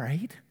you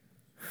afraid?"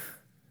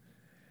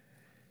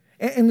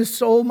 And the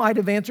soul might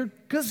have answered,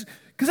 because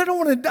I don't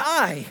want to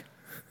die.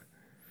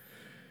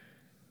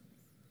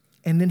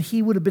 And then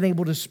he would have been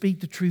able to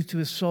speak the truth to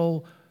his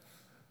soul.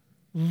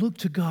 Look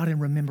to God and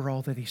remember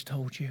all that he's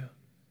told you.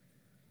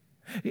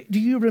 Do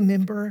you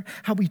remember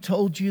how he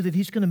told you that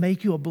he's going to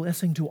make you a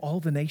blessing to all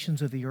the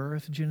nations of the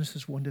earth,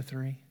 Genesis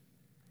 1-3?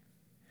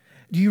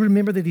 Do you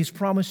remember that he's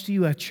promised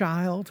you a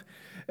child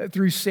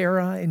through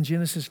Sarah in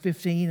Genesis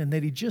 15, and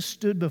that he just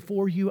stood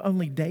before you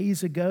only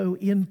days ago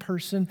in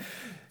person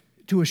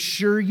to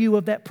assure you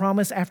of that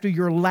promise after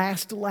your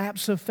last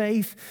lapse of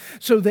faith,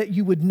 so that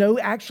you would know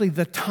actually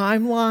the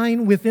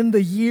timeline within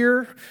the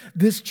year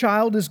this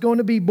child is going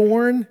to be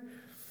born?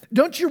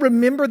 Don't you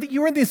remember that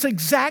you were in this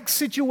exact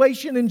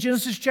situation in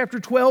Genesis chapter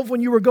 12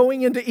 when you were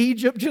going into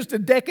Egypt just a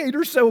decade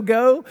or so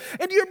ago?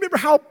 And do you remember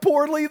how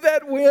poorly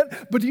that went?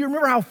 But do you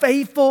remember how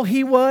faithful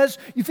he was?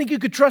 You think you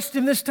could trust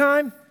him this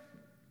time?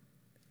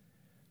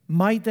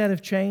 Might that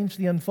have changed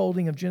the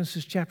unfolding of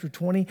Genesis chapter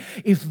 20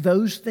 if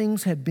those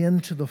things had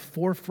been to the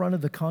forefront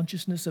of the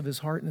consciousness of his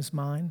heart and his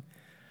mind,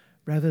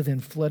 rather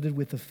than flooded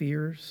with the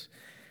fears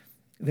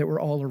that were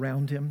all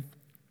around him?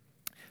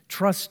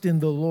 Trust in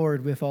the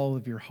Lord with all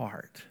of your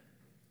heart,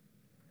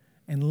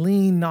 and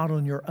lean not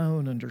on your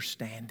own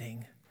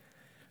understanding,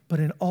 but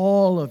in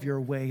all of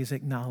your ways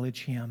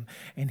acknowledge him,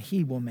 and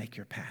he will make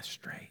your path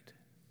straight.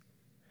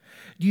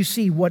 Do you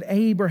see, what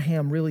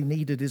Abraham really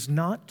needed is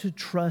not to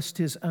trust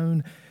his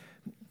own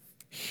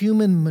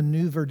human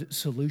maneuvered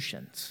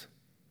solutions.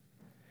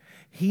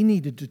 He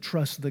needed to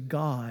trust the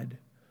God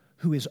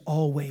who is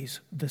always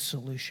the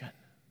solution.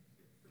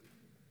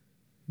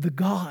 The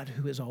God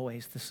who is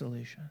always the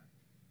solution.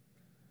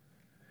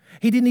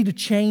 He didn't need to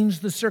change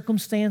the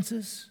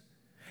circumstances.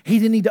 He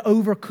didn't need to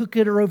overcook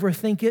it or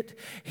overthink it.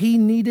 He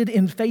needed,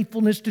 in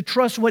faithfulness, to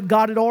trust what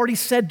God had already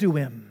said to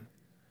him,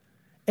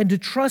 and to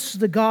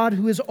trust the God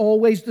who is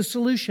always the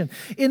solution.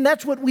 And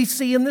that's what we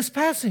see in this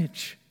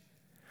passage.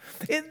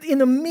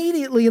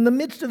 Immediately in the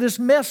midst of this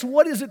mess,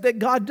 what is it that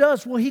God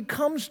does? Well, he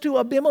comes to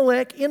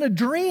Abimelech in a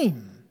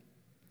dream.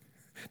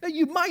 Now,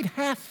 you might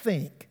half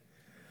think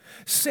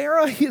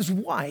Sarah, his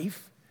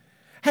wife,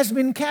 has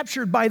been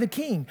captured by the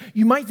king.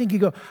 You might think, you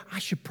go,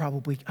 I'd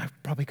probably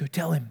go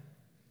tell him.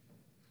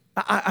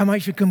 I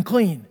might should come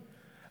clean.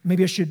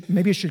 Maybe I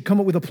should come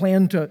up with a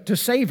plan to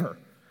save her.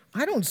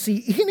 I don't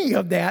see any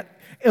of that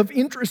of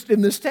interest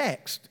in this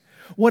text.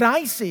 What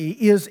I see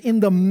is,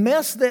 in the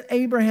mess that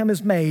Abraham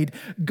has made,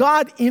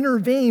 God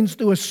intervenes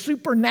through a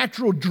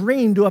supernatural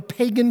dream to a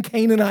pagan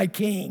Canaanite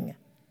king.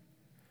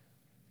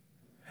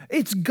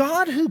 It's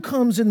God who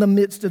comes in the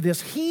midst of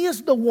this. He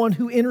is the one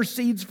who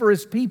intercedes for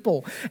his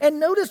people. And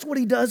notice what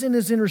he does in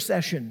his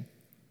intercession.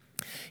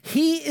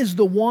 He is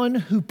the one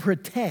who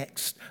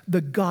protects the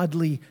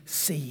godly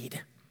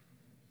seed.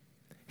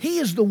 He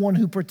is the one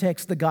who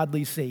protects the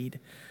godly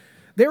seed.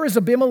 There is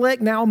Abimelech,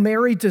 now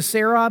married to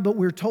Sarah, but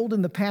we're told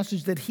in the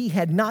passage that he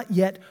had not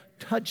yet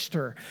touched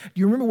her. Do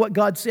you remember what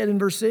God said in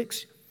verse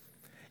 6?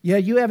 Yeah,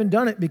 you haven't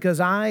done it because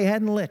I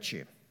hadn't let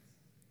you.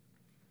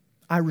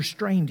 I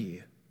restrained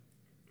you.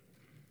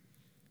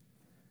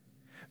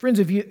 Friends,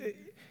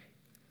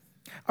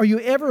 are you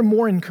ever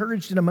more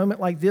encouraged in a moment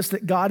like this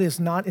that God is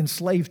not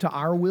enslaved to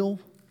our will,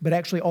 but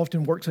actually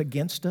often works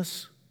against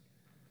us?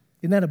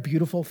 Isn't that a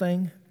beautiful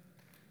thing?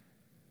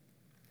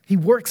 He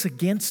works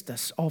against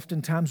us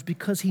oftentimes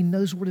because he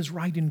knows what is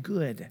right and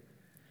good.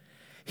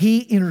 He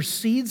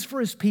intercedes for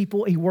his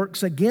people. He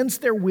works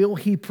against their will.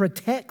 He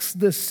protects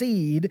the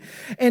seed.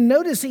 And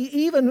notice he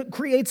even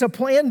creates a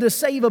plan to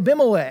save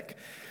Abimelech.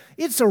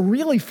 It's a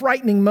really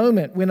frightening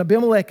moment when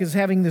Abimelech is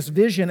having this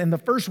vision, and the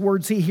first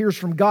words he hears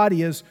from God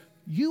is,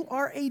 "You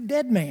are a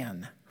dead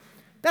man."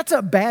 That's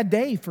a bad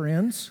day,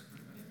 friends.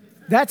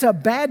 That's a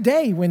bad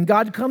day when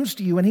God comes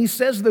to you and he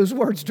says those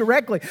words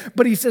directly.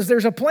 But he says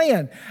there's a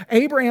plan.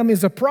 Abraham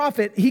is a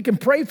prophet. He can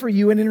pray for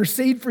you and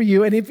intercede for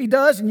you. And if he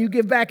does and you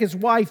give back his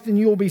wife, then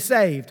you will be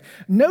saved.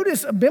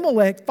 Notice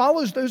Abimelech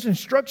follows those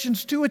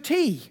instructions to a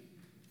T.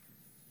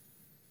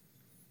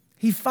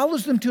 He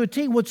follows them to a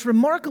T. What's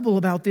remarkable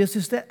about this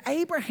is that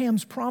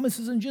Abraham's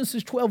promises in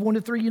Genesis 12,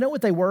 1-3, you know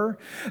what they were?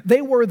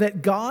 They were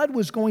that God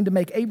was going to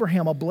make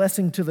Abraham a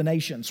blessing to the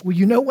nations. Well,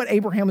 you know what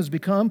Abraham has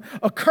become?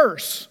 A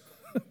curse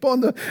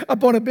upon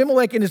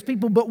Abimelech and his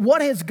people. But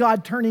what is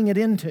God turning it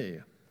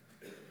into?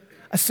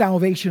 A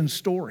salvation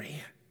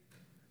story.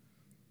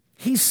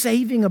 He's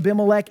saving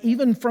Abimelech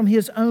even from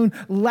his own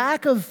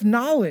lack of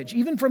knowledge,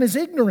 even from his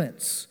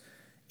ignorance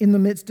in the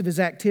midst of his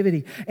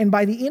activity. And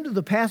by the end of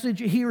the passage,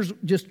 here's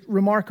just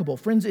remarkable.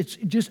 Friends, it's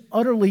just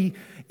utterly,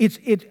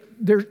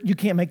 you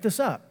can't make this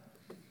up.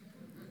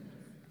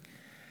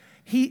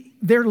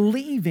 they're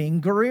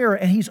leaving Gerar,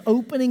 and he's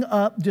opening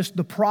up just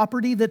the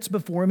property that's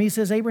before him. He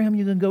says, Abraham,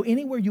 you can go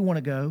anywhere you want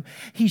to go.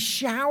 He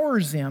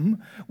showers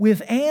him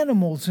with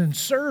animals and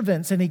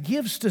servants, and he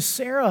gives to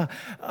Sarah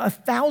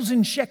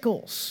 1,000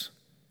 shekels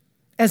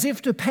as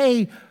if to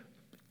pay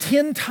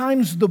 10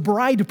 times the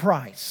bride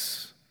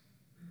price.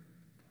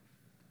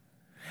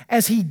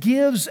 As he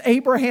gives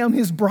Abraham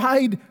his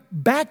bride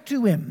back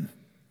to him.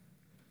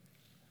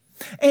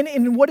 And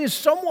in what is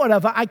somewhat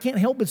of I can't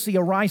help but see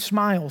a wry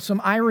smile,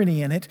 some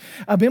irony in it.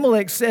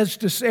 Abimelech says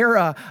to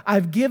Sarah,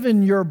 I've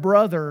given your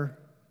brother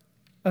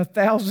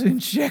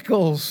 1,000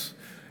 shekels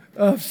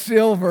of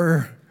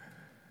silver.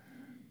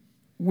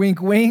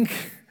 Wink, wink.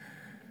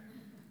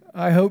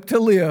 I hope to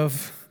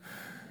live.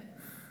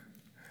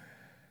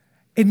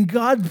 And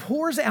God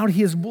pours out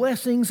his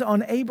blessings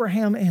on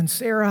Abraham and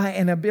Sarah,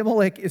 and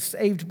Abimelech is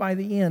saved by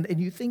the end.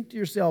 And you think to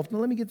yourself, now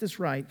let me get this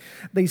right.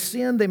 They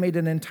sinned, they made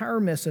an entire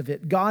mess of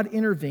it. God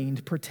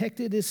intervened,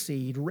 protected his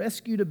seed,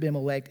 rescued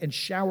Abimelech, and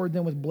showered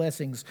them with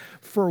blessings.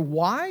 For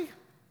why?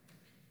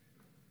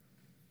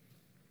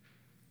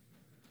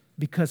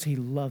 Because he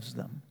loves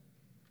them.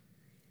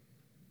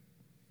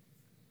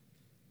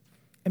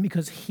 And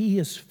because he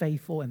is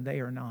faithful and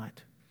they are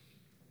not.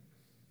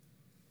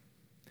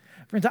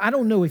 Friends, I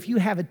don't know if you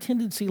have a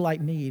tendency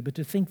like me, but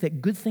to think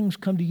that good things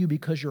come to you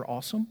because you're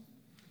awesome.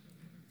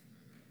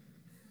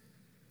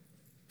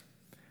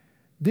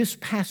 This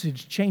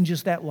passage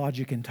changes that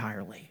logic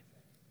entirely.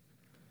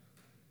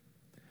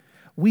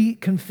 We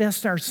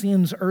confessed our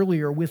sins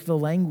earlier with the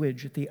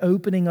language at the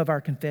opening of our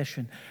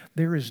confession.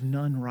 There is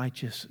none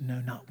righteous,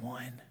 no, not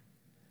one.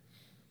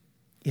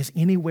 Is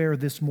anywhere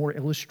this more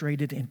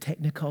illustrated in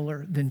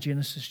technicolor than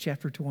Genesis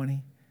chapter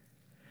 20?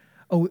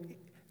 Oh,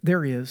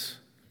 there is.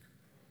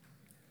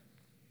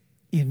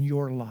 In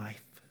your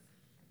life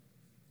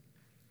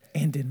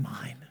and in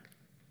mine.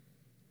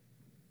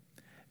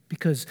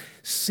 Because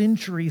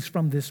centuries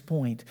from this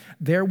point,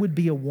 there would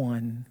be a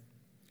one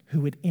who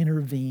would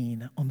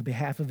intervene on the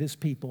behalf of his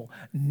people,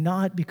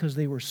 not because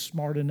they were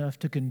smart enough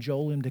to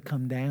cajole him to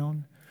come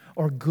down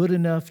or good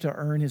enough to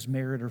earn his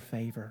merit or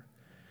favor,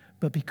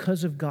 but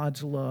because of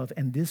God's love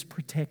and this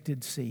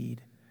protected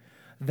seed,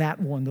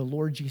 that one, the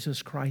Lord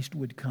Jesus Christ,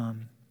 would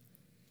come.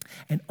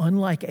 And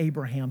unlike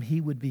Abraham,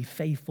 he would be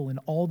faithful in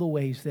all the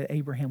ways that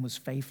Abraham was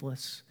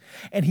faithless.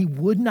 And he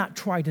would not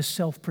try to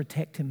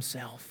self-protect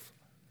himself.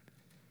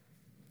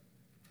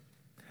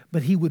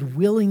 But he would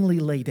willingly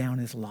lay down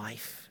his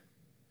life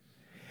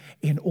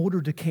in order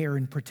to care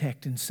and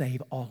protect and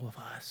save all of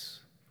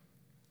us.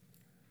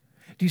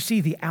 Do you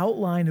see, the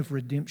outline of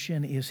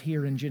redemption is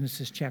here in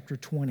Genesis chapter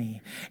 20.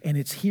 And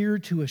it's here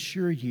to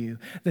assure you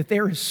that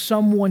there is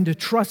someone to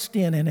trust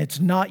in, and it's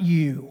not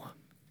you.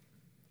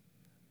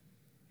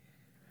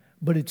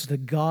 But it's the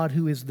God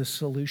who is the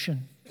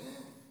solution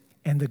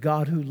and the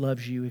God who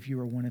loves you if you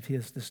are one of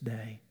his this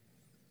day.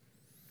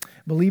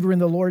 Believer in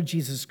the Lord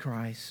Jesus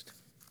Christ,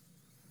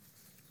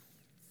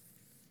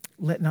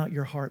 let not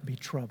your heart be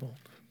troubled.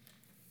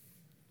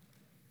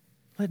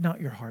 Let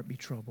not your heart be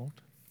troubled.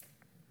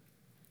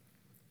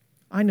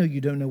 I know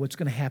you don't know what's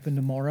going to happen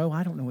tomorrow.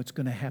 I don't know what's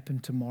going to happen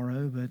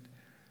tomorrow, but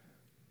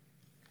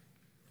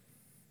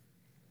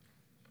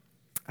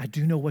I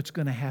do know what's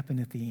going to happen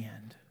at the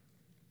end.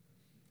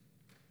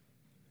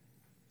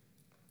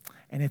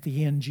 And at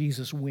the end,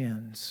 Jesus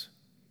wins.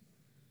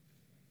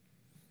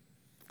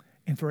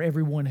 And for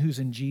everyone who's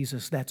in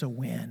Jesus, that's a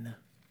win.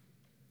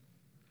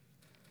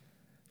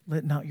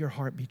 Let not your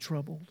heart be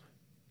troubled.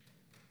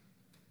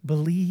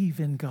 Believe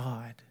in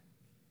God.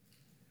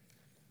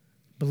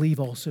 Believe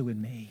also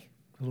in me,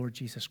 the Lord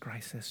Jesus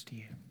Christ says to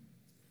you.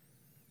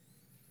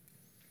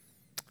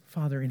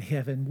 Father in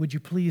heaven, would you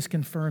please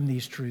confirm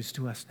these truths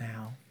to us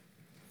now?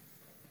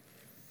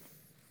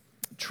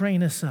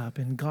 Train us up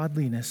in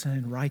godliness and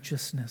in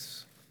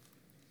righteousness.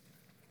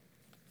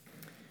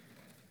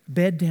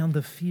 Bed down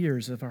the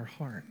fears of our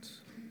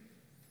hearts.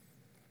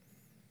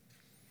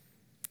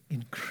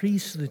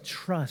 Increase the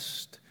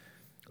trust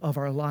of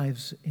our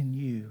lives in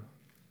you.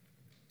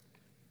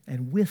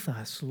 And with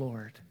us,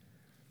 Lord,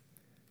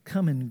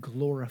 come and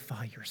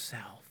glorify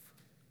yourself.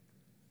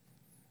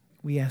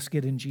 We ask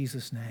it in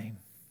Jesus' name.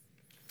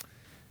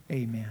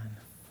 Amen.